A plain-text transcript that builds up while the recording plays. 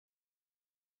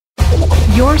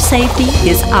Your safety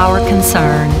is our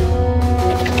concern.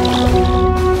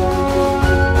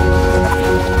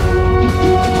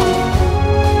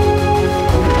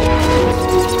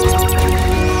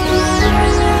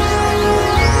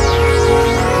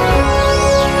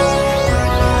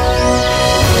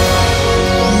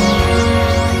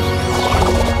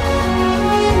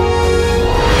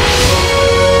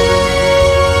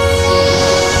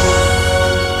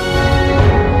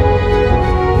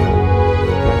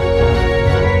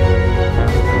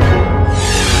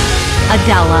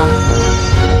 ADELA.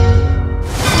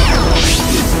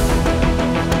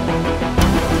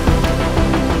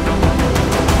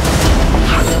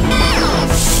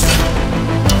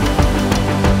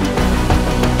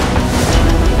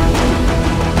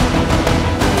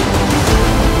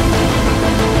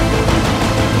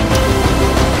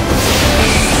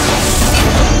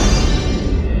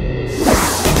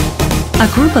 A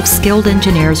group of skilled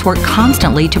engineers work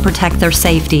constantly to protect their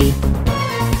safety.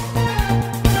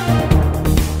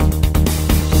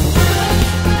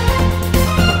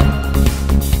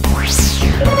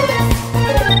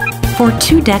 For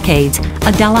 2 decades,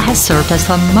 ADELA has served as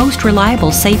the most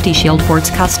reliable safety shield for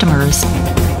its customers.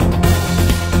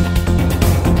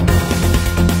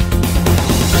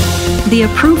 The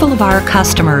approval of our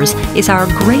customers is our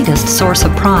greatest source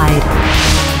of pride.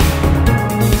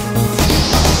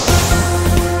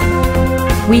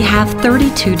 We have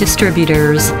 32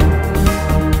 distributors,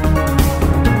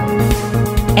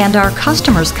 and our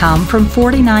customers come from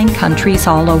 49 countries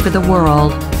all over the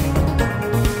world.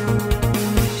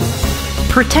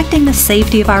 Protecting the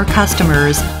safety of our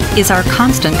customers is our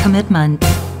constant commitment.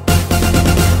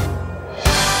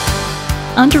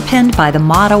 Underpinned by the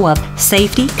motto of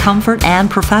safety, comfort,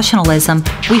 and professionalism,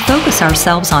 we focus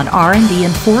ourselves on R&D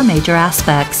in 4 major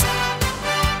aspects.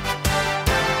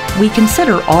 We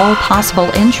consider all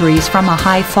possible injuries from a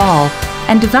high fall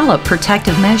and develop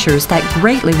protective measures that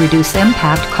greatly reduce the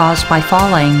impact caused by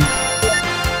falling.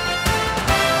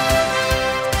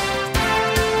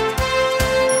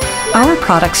 Our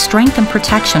products strengthen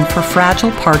protection for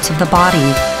fragile parts of the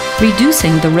body,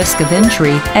 reducing the risk of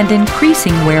injury and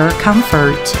increasing wearer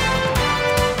comfort.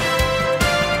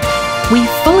 We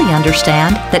fully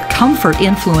understand that comfort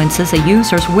influences a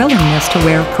user's willingness to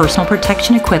wear personal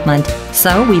protection equipment,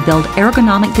 so we build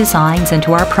ergonomic designs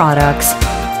into our products.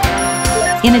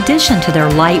 In addition to their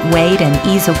lightweight and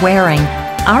ease of wearing,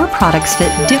 our products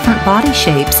fit different body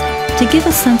shapes to give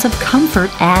a sense of comfort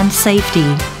and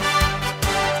safety.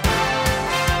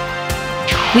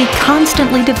 We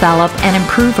constantly develop and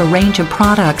improve a range of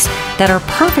products that are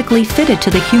perfectly fitted to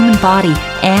the human body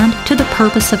and to the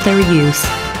purpose of their use.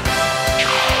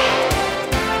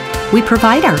 We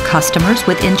provide our customers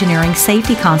with engineering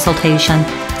safety consultation,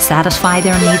 satisfy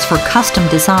their needs for custom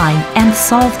design, and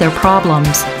solve their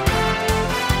problems.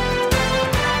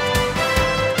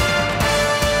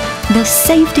 The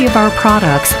safety of our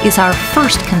products is our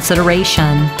first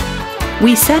consideration.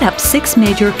 We set up 6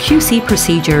 major QC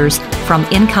procedures, from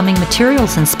incoming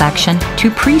materials inspection to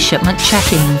pre-shipment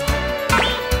checking.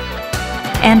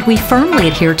 And we firmly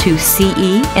adhere to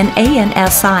CE and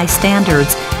ANSI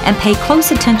standards and pay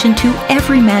close attention to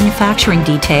every manufacturing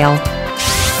detail.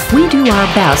 We do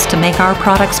our best to make our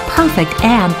products perfect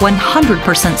and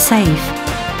 100% safe.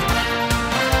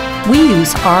 We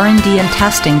use R&D and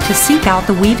testing to seek out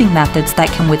the weaving methods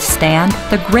that can withstand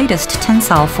the greatest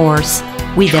tensile force.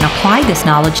 We then apply this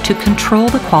knowledge to control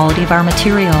the quality of our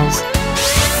materials.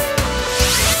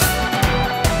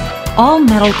 All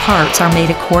metal parts are made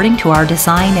according to our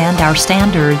design and our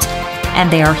standards,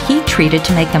 and they are heat treated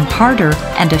to make them harder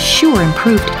and assure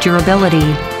improved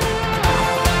durability.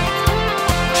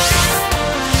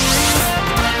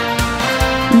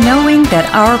 Knowing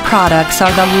that our products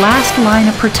are the last line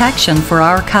of protection for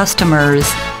our customers,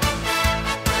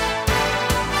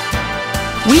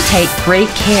 we take great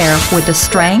care with the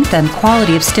strength and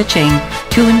quality of stitching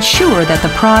to ensure that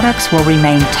the products will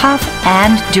remain tough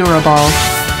and durable.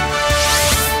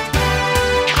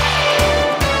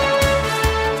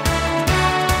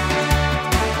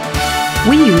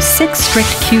 We use 6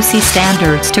 strict QC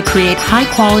standards to create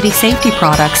high-quality safety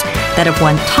products that have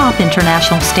won top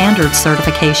international standards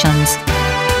certifications.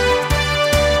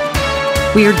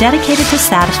 We are dedicated to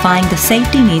satisfying the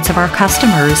safety needs of our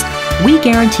customers. We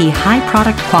guarantee high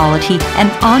product quality and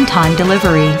on-time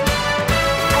delivery.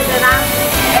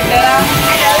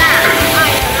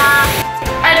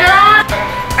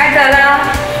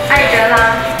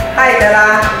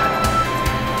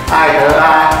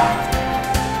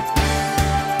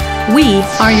 We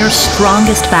are your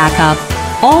strongest backup,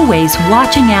 always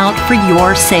watching out for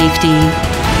your safety.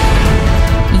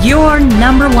 Your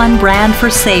 #1 brand for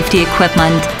safety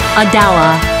equipment,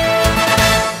 ADELA.